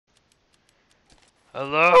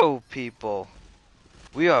Hello, people.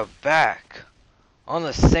 We are back on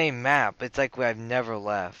the same map. It's like I've never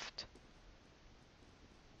left.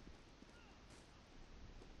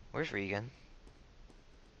 Where's Regan?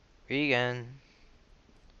 Regan.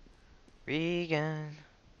 Regan.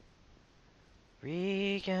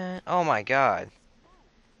 Regan. Oh my god.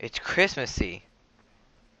 It's Christmassy.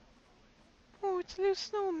 Oh, it's a little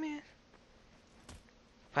snowman.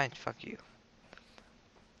 Fine, fuck you.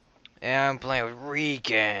 And I'm playing with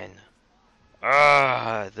Regan.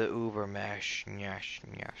 Ah, the Uber Mash. Nyash,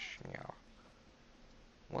 nyash, nyash.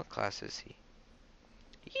 What class is he?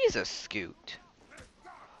 He's a scoot.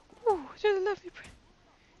 Ooh, there's a lovely print.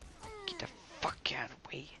 Get the fuck out of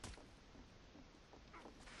the way.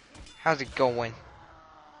 How's it going?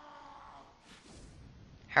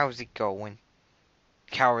 How's it going?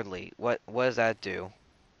 Cowardly. What does that do?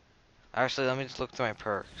 Actually, let me just look through my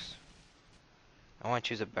perks. I want to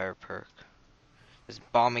choose a better perk. This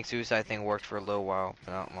bombing suicide thing worked for a little while,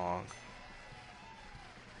 but not long.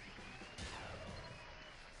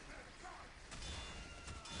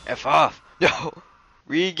 F off! No!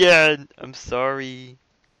 Regan! I'm sorry.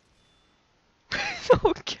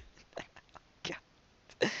 Okay. God.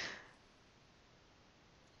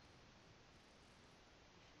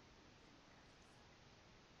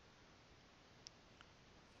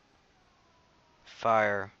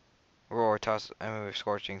 Fire. Roar, toss enemy with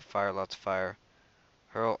scorching, fire, lots of fire.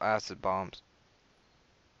 Hurl acid bombs.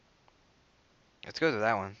 Let's go to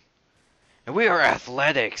that one. And we are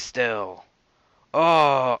athletic still.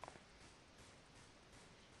 Oh!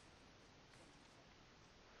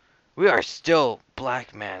 We are still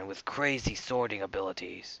black man with crazy sorting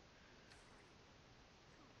abilities.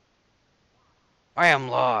 I am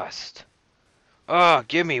lost. Oh,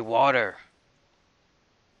 give me water.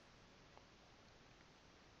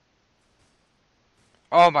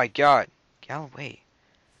 Oh my god. Get out of the way.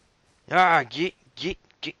 Ah, get. I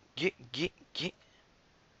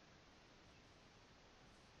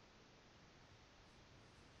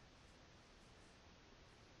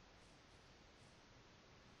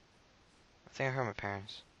think I heard my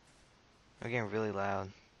parents. They're getting really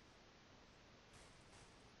loud.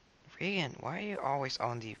 Regan, why are you always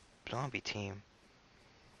on the zombie team?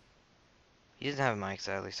 He doesn't have a mic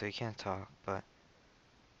sadly, so he can't talk, but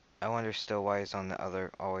I wonder still why he's on the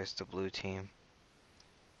other, always the blue team.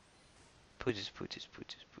 Pooches.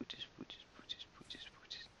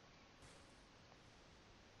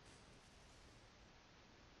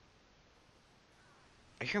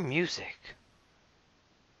 I hear music.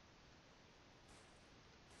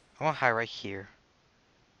 I want high right here.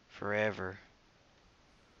 Forever.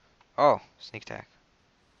 Oh, sneak attack.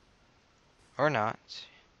 Or not.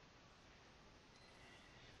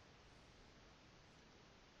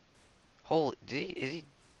 Holy, is he?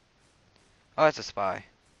 Oh, that's a spy.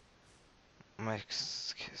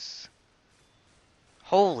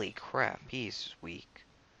 Holy crap, he's weak.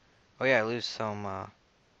 Oh yeah, I lose some,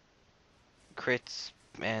 crits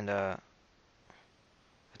and,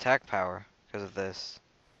 attack power because of this.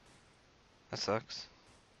 That sucks.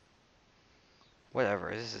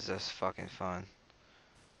 Whatever, this is just fucking fun.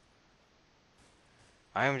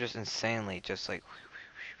 I am just insanely just like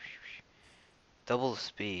double the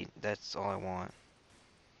speed. That's all I want.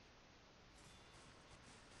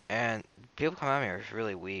 And people come at me are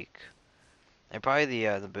really weak. They're probably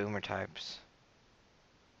the boomer types.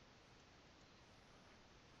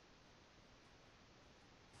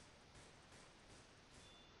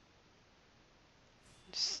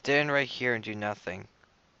 Just stand right here and do nothing.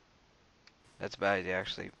 That's a bad idea,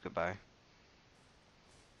 actually. Goodbye.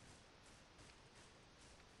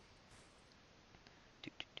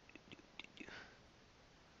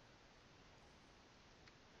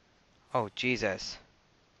 Oh, Jesus.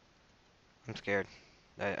 I'm scared.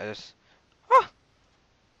 I just... Ah!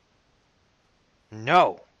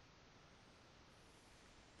 No!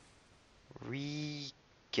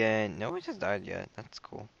 Regan. No one has died yet. That's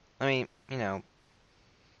cool. I mean, you know,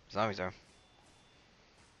 zombies are.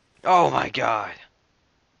 Oh my god!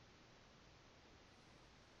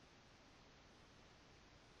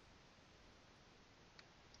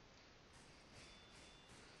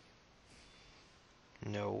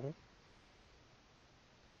 No.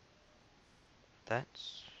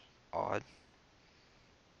 That's odd.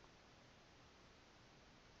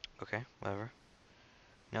 Okay, whatever.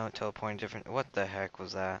 No, teleporting different. What the heck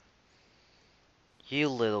was that? You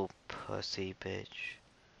little pussy bitch.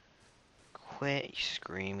 Quit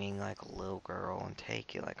screaming like a little girl and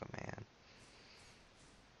take it like a man.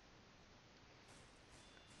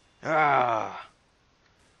 Ah!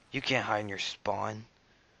 You can't hide in your spawn.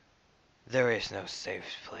 There is no safe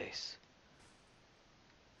place.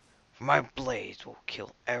 My blades will kill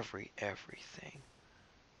everything.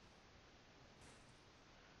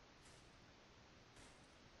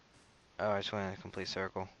 Oh, I just went in a complete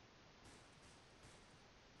circle.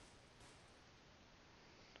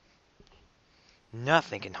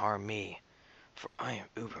 Nothing can harm me, for I am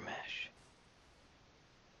Ubermesh.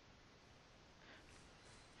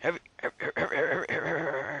 Heavy,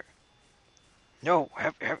 no,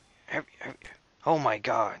 heavy. Oh my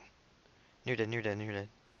god. Near dead, near dead, near dead.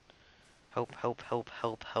 Help. You're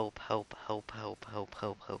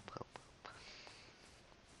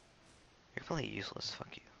completely useless,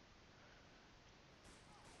 fuck you.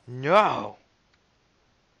 No!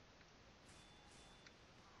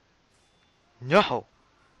 No!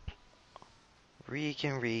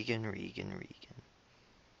 Regan.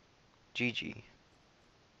 GG.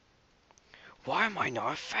 Why am I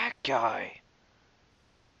not a fat guy?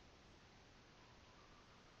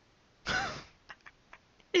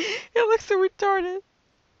 It looks so retarded.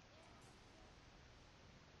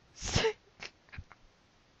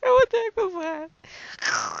 What the heck was that?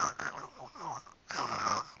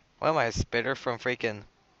 What am I, a spitter from freaking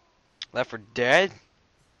Left 4 Dead?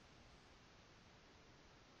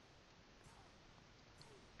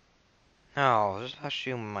 No, just I'll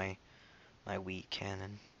shoot my wheat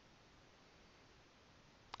cannon.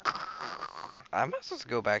 I'm supposed to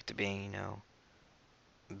go back to being, you know,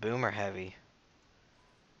 boomer heavy.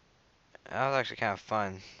 That was actually kind of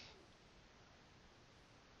fun.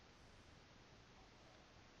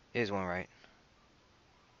 Is one right.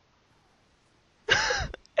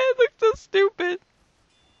 It looks so stupid.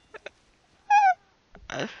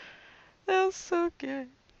 That was so good.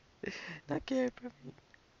 Not good, but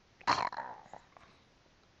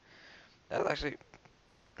that was actually.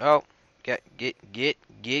 Oh, get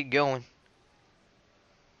going.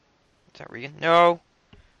 Is that Regan? No.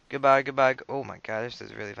 Goodbye. Oh my god, this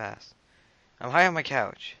is really fast. I'm high on my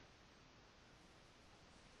couch.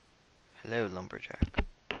 Hello, lumberjack.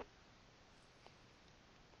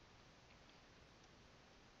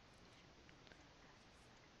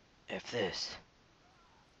 If this,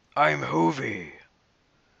 I'm Hoovy,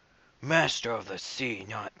 master of the sea,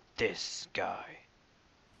 not this guy.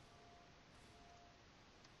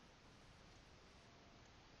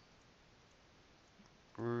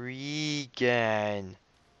 Regan.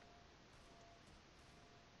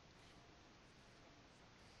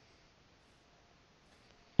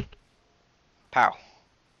 Pow.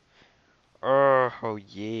 Oh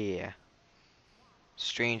yeah.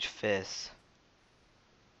 Strange fist.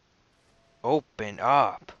 Open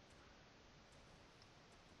up.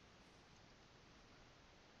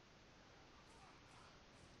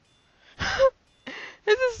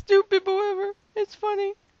 This is stupid, but whatever. It's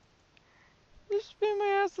funny. Just spin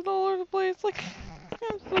my acid all over the place. Like,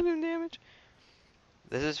 I'm still doing damage.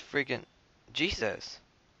 This is freaking Jesus.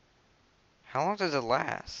 How long does it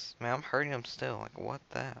last? Man, I'm hurting him still. Like, what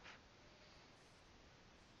the F?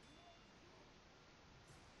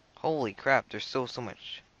 Holy crap, there's still so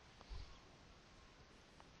much.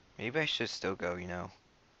 Maybe I should still go, you know.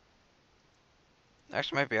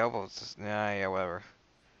 Actually, might be able to. Nah, yeah, whatever.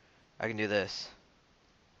 I can do this.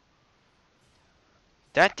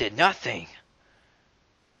 That did nothing!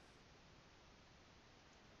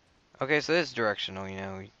 Okay, so this is directional, you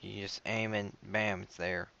know. You just aim and bam, it's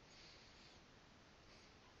there.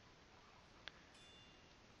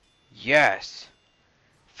 Yes!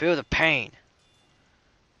 Feel the pain!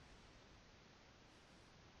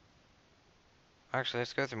 Actually,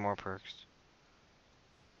 let's go through more perks.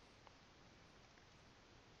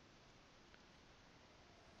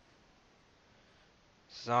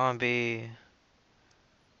 Zombie.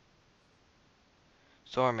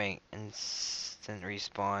 Storming. Instant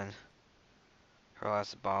respawn. Hurl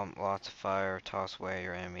lots of bomb, lots of fire, toss away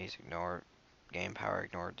your enemies, ignore game power,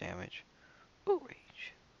 ignore damage. Ooh,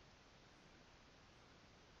 rage.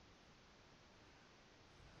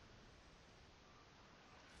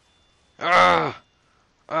 Ah!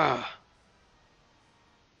 Ah!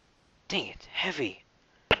 Dang it, heavy!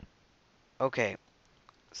 Okay,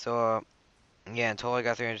 so, yeah, until I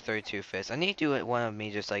got 332 fists. I need to do it one of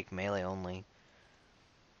me just like melee only.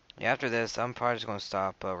 Yeah, after this, I'm probably just gonna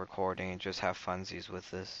stop recording and just have funsies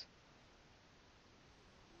with this.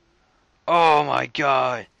 Oh my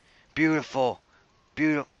god! Beautiful!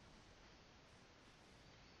 Beautiful!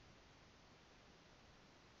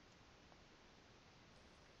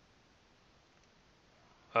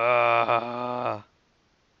 Ah!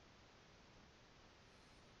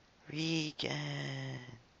 Regan!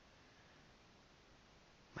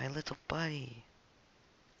 My little buddy!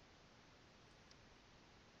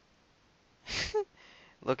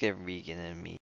 Look at Regan and me.